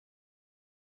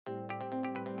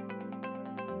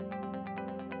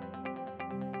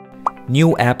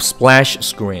New app splash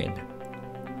screen.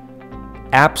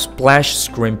 App splash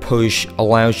screen push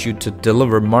allows you to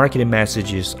deliver marketing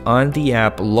messages on the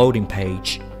app loading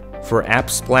page. For app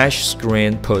splash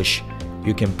screen push,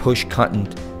 you can push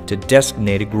content to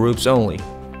designated groups only.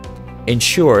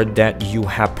 Ensure that you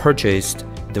have purchased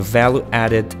the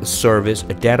value-added service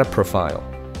data profile.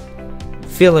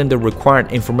 Fill in the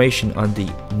required information on the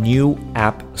new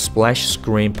app splash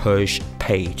screen push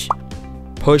page.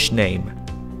 Push name,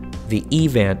 the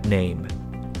event name.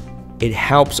 It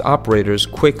helps operators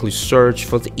quickly search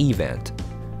for the event.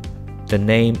 The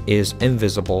name is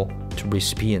invisible to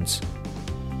recipients.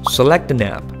 Select an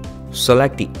app.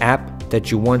 Select the app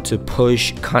that you want to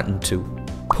push content to.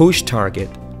 Push target.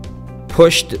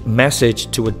 Push the message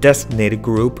to a designated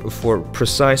group for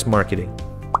precise marketing.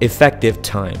 Effective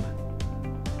time.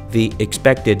 The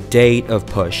expected date of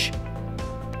push.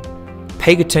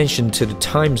 Pay attention to the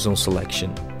time zone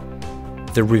selection.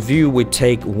 The review will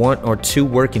take 1 or 2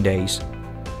 working days.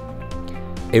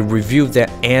 A review that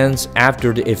ends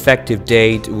after the effective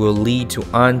date will lead to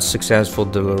unsuccessful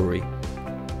delivery.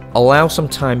 Allow some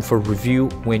time for review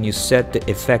when you set the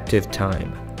effective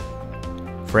time.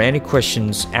 For any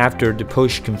questions after the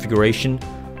push configuration,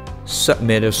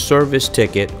 submit a service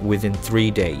ticket within 3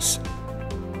 days.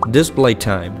 Display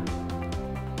time.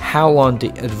 How long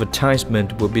the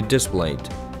advertisement will be displayed.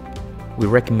 We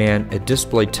recommend a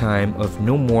display time of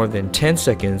no more than 10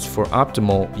 seconds for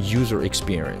optimal user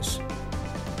experience.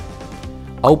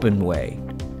 Open way.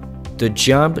 The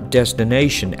jump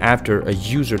destination after a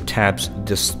user taps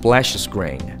the splash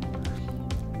screen.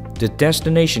 The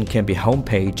destination can be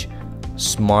homepage,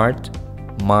 smart,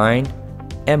 mind,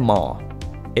 and mall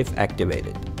if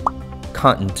activated.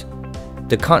 Content.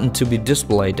 The content to be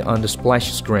displayed on the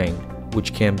splash screen,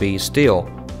 which can be still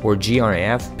or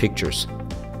GIF pictures.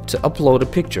 To upload a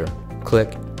picture,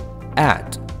 click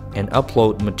Add and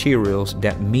upload materials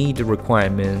that meet the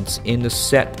requirements in the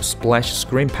set splash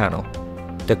screen panel.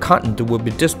 The content will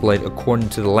be displayed according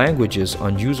to the languages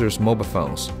on users' mobile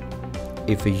phones.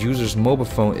 If a user's mobile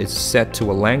phone is set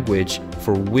to a language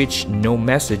for which no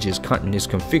messages content is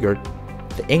configured,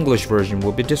 the English version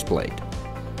will be displayed.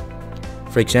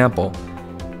 For example,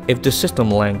 if the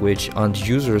system language on the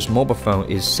user's mobile phone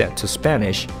is set to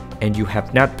Spanish and you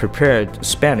have not prepared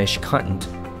Spanish content,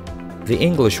 the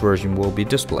English version will be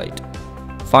displayed.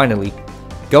 Finally,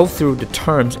 go through the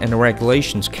terms and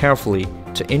regulations carefully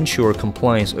to ensure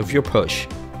compliance of your push.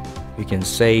 You can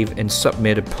save and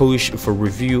submit a push for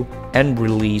review and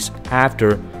release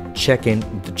after checking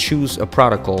the Choose a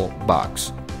Protocol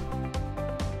box.